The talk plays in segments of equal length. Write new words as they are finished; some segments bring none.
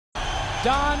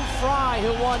Frye,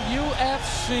 who won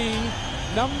UFC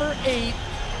number 8,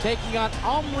 taking on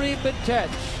Amaury Bitetti,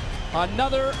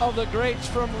 another of the greats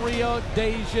from Rio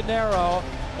de Janeiro,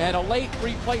 and a late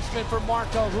replacement for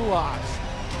Marco Ruas.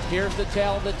 Here's the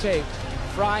tale of the tape.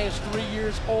 Frye is 3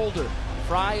 years older.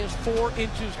 Frye is 4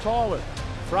 inches taller.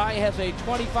 Frye has a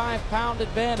 25-pound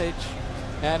advantage,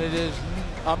 and it is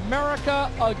America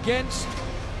against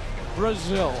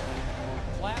Brazil.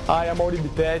 I am Amaury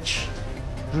Bitetti,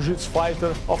 Jiu-Jitsu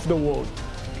fighter of the world.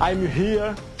 I'm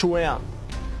here to win.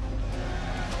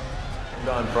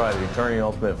 I'm Frye, the returning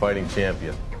Ultimate Fighting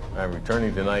Champion. I'm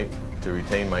returning tonight to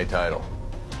retain my title.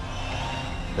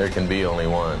 There can be only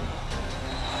one.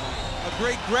 A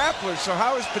great grappler, so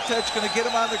how is Bitetti going to get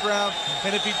him on the ground?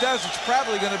 And if he does, it's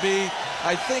probably going to be,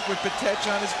 I think, with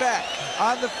Bitetti on his back.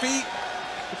 On the feet,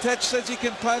 Bitetti says he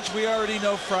can punch. We already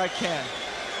know Frye can.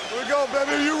 Here we go,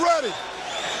 baby. Are you ready?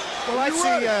 Well, I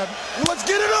see. Let's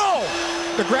get it on!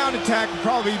 The ground attack would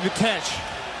probably be Bitetti.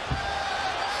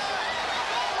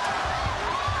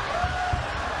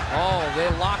 Oh, they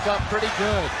lock up pretty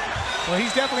good. Well,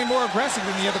 he's definitely more aggressive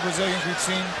than the other Brazilians we've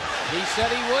seen. He said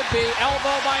he would be.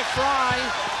 Elbow by Frye.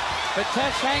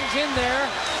 Bitetti hangs in there.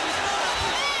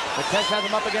 Bitetti has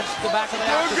him up against the back of the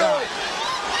octagon.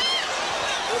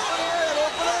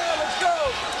 Open hand, let's go!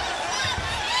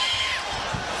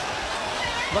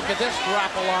 Look at this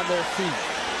grapple on their feet.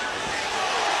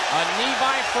 A knee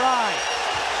by Frye.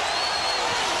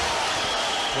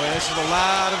 Boy, this is a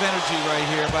lot of energy right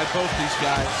here by both these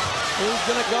guys. Who's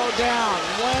going to go down?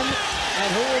 When and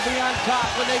who will be on top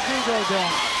when they do go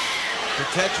down?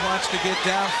 Bitetti wants to get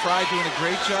down. Frye doing a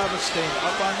great job of staying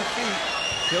up on the feet.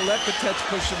 He'll let Bitetti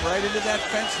push him right into that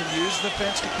fence and use the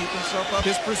fence to keep himself up.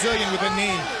 This Brazilian with a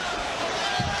knee.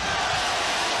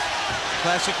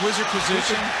 Classic wizard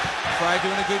position. Frye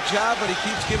doing a good job, but he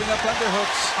keeps giving up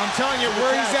underhooks. I'm telling you,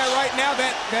 where he's at right now,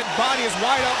 that body is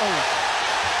wide open.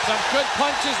 Some good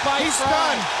punches by He's Frye.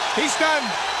 stunned. He's stunned.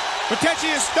 Bitetti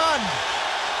is stunned.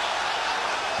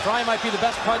 Frye might be the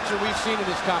best puncher we've seen in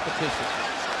this competition.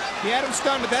 He had him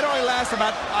stunned, but that only lasts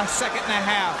about a second and a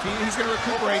half. He's going to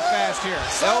recuperate fast here.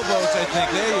 Elbows, I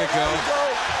think. There you go.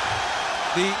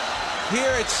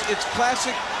 Here it's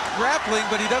classic grappling,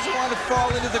 but he doesn't want to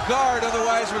fall into the guard.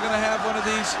 Otherwise, we're going to have one of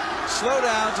these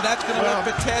slowdowns, and that's going to let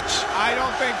Bitetti. I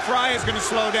don't think Frye is going to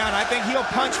slow down. I think he'll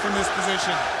punch from this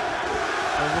position.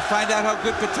 Well, we'll find out how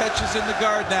good Bitetti is in the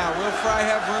guard now. Will Frye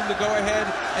have room to go ahead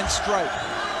and strike?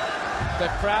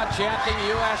 The crowd chanting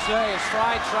USA as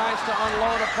Frye tries to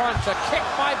unload a punch. A kick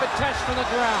by Bitetti from the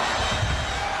ground.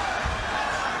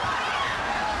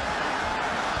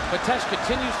 Bitetti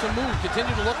continues to move,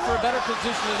 continue to look for a better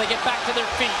position as they get back to their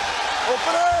feet.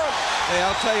 Open up! Hey,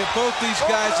 I'll tell you, both these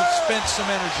guys have spent some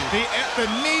energy. The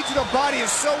knee to the body is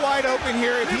so wide open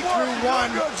here. If he threw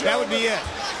one, that would be it.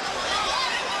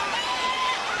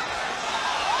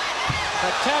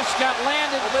 Bitetti got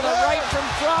landed with a right from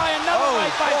Frye. Another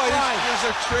right by Frye. These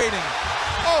are trading.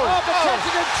 Oh, Bitetti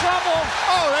in trouble.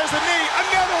 Oh, there's a knee.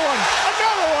 Another one.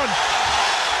 Another one.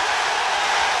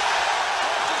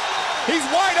 He's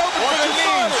wide open for the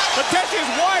knees. Bitetti is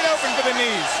wide open for the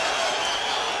knees.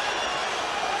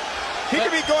 He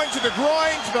could be going to the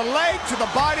groin, to the leg, to the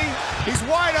body. He's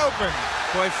wide open.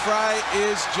 Boy, Frye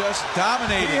is just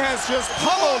dominating. He has just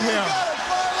pummeled him.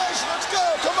 Let's go,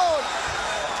 come on!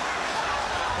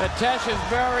 Bitetti is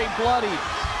very bloody.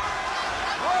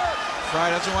 Frye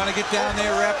doesn't want to get down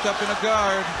there wrapped up in a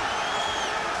guard.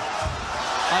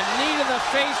 A knee to the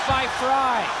face by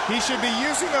Frye. He should be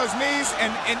using those knees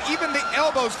and even the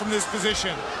elbows from this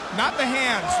position. Not the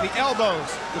hands, the elbows.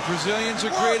 The Brazilians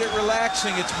are great at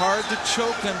relaxing. It's hard to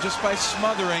choke them just by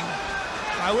smothering.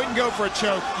 I wouldn't go for a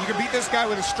choke. You can beat this guy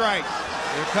with a strike.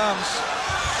 Here it comes.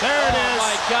 There it is. Oh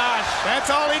my gosh.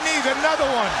 That's all he needs, another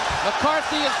one.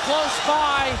 McCarthy is close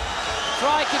by.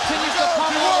 Frye continues to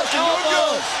pummel with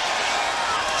elbows.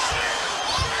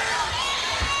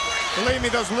 Believe me,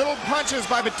 those little punches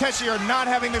by Bitetti are not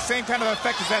having the same kind of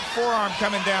effect as that forearm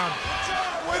coming down.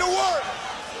 Way to work!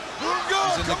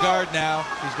 He's in the guard now.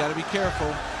 He's got to be careful.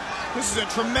 This is a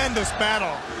tremendous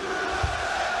battle.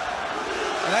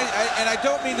 And I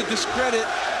don't mean to discredit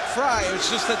Frye.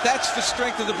 It's just that that's the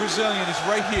strength of the Brazilian, is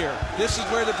right here. This is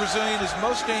where the Brazilian is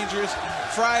most dangerous.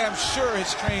 Frye, I'm sure,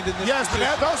 has trained in this Yes, position.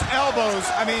 but those elbows,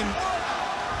 I mean...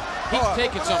 He's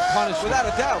taking some punishment. Without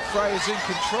a doubt, Frye is in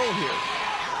control here.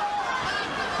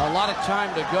 A lot of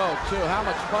time to go, too. How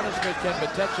much punishment can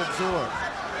Bitetti absorb?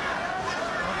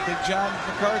 Big John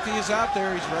McCarthy is out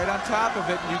there. He's right on top of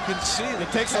it. And you can see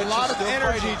it takes a lot of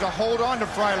energy to hold on to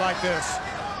Frye like this.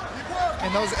 Keep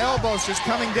and those elbows just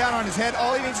coming down on his head.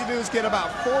 All he needs to do is get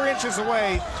about 4 inches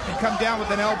away and come down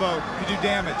with an elbow to do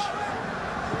damage.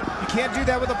 You can't do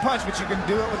that with a punch, but you can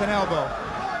do it with an elbow.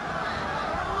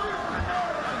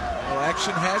 Well,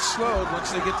 action has slowed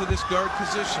once they get to this guard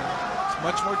position. It's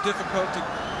much more difficult to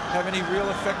have any real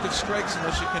effective strikes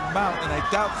unless you can mount, and I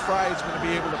doubt Frye is going to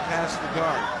be able to pass the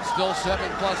guard. Still 7+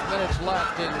 minutes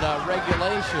left in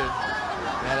regulation,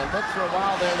 and it looked for a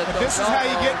while there that this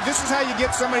is how you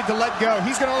get somebody to let go.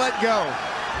 He's going to let go.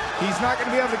 He's not going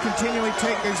to be able to continually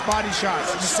take these body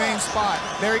shots in the same spot.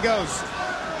 There he goes.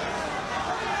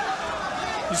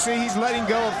 You see, he's letting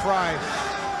go of Frye.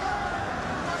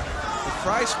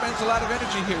 Frye spends a lot of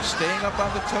energy here, staying up on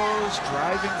the toes,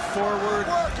 driving forward.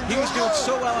 He was doing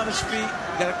so well on his feet.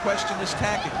 You got to question this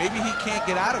tactic. Maybe he can't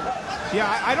get out of it. Yeah,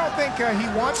 I don't think he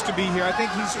wants to be here. I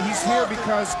think he's here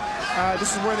because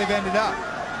this is where they've ended up.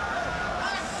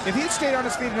 If he'd stayed on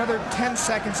his feet another 10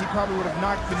 seconds, he probably would have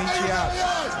knocked Bitetti out.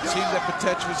 It seemed that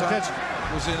Bitetti was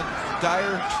in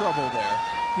dire trouble there.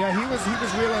 Yeah, he was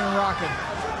reeling and rocking.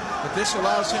 But this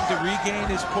allows him to regain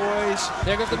his poise.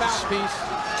 There goes the mouthpiece.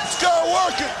 Let's go,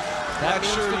 work it. Not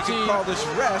sure you can call this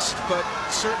rest, but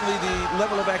certainly the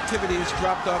level of activity has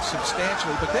dropped off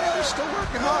substantially. But they're still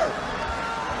working hard.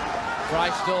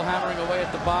 Frye still hammering away at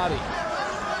the body.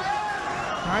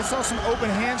 I saw some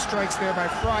open hand strikes there by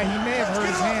Frye. He may have hurt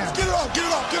his hand. Get it up, get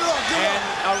it up, get it up, get it up. And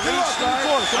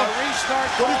a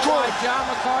restart by John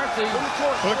McCarthy.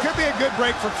 Well, it could be a good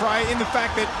break for Frye in the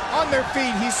fact that on their feet,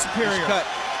 he's superior. He's cut.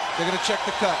 They're going to check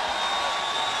the cut.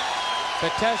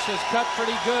 Bitetti is cut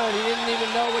pretty good. He didn't even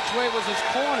know which way was his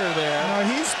corner there. No,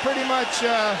 he's pretty much...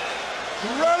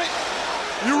 You ready?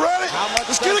 You ready? How much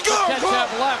Let's does get it going. Bitetti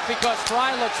have left? Because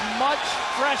Frye looks much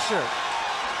fresher.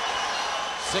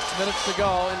 6 minutes to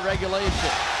go in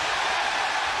regulation.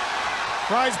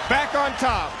 Frye's back on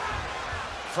top.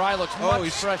 Frye looks much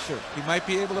fresher. He might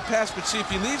be able to pass, but see, if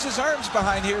he leaves his arms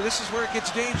behind here, this is where it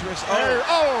gets dangerous.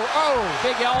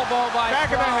 Big elbow by Back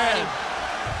Frye. of the head.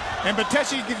 And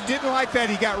Bitetti didn't like that.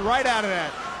 He got right out of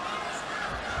that.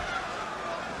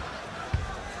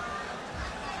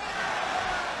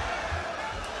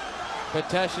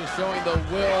 Bitetti showing the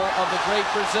will of the great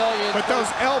Brazilian. But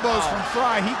those elbows from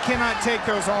Frye, he cannot take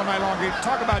those all night long.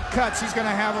 Talk about cuts. He's going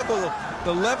to have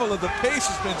the level of the pace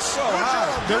has been so high.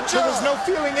 There was no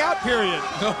feeling out period.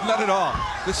 No, not at all.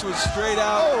 This was straight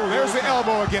out. Oh, there's the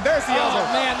elbow again. There's the elbow.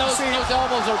 Oh, man, those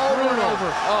elbows are brutal.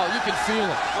 Oh, you can feel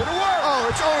it. Oh,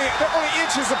 they're only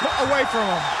inches away from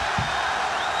him.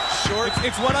 Short.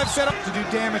 It's what I've set up to do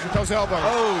damage with those elbows.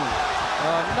 Oh.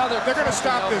 They're going to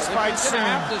stop this fight soon.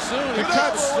 The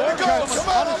cuts. Come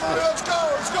on, let's go.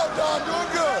 Let's go, Don. Doing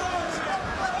good.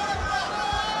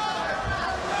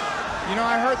 You know,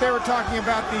 I heard they were talking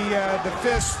about the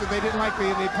fists, that they didn't like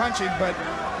the punching, but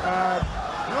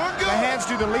the hands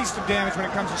do the least of damage when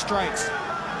it comes to strikes.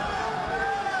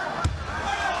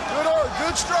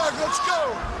 Good strike. Let's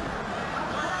go.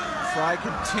 Frye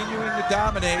continuing to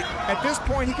dominate. At this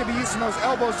point, he could be using those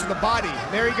elbows to the body.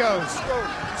 There he goes.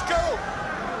 Let's go.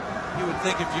 You would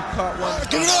think if you caught one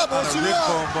Get it up, on a rib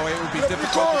bone, boy, it would be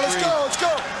difficult to breathe. Let's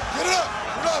go. Get it up.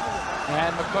 Get it up.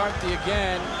 And McCarthy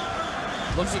again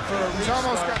looking for a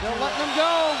restart. They're letting him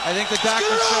go. I think the doctor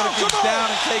said if he's down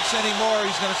and takes any more,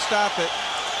 he's going to stop it.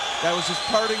 That was his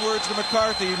parting words to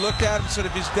McCarthy. He looked at him and said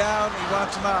if he's down, he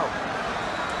wants him out.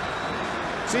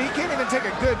 See, he can't even take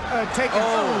a good take.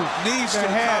 Knees to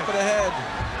the top of the head.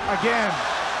 Again.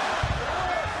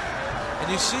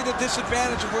 And you see the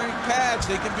disadvantage of wearing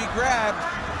pads. They can be grabbed.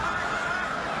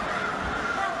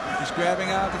 He's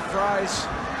grabbing out the Frye's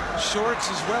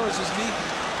shorts as well as his knee.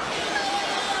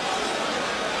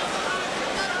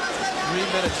 3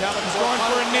 minutes out. He's going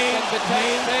for a knee.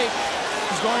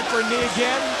 He's going for a knee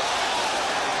again.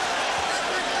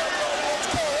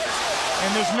 And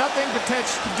there's nothing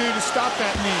Bitetti can do to stop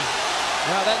that knee.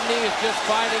 Now that knee is just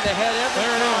finding the head every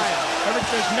time.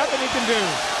 There's nothing he can do.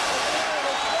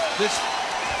 This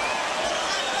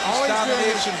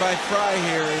domination by Frye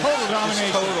here is total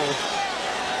domination. Total.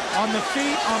 On the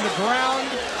feet, on the ground,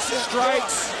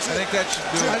 strikes. I think that should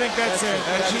do it. I think that's it.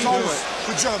 That should do it.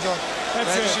 Good job, Doc.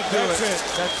 That's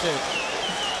it.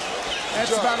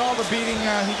 That's about all the beating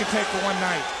he could take for one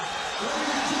night.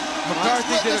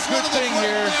 McCarthy did a good thing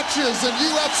here. Matches in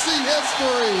UFC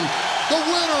history. The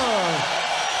winner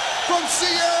from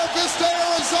Sierra Vista,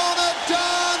 Arizona,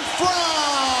 Don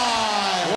Frye.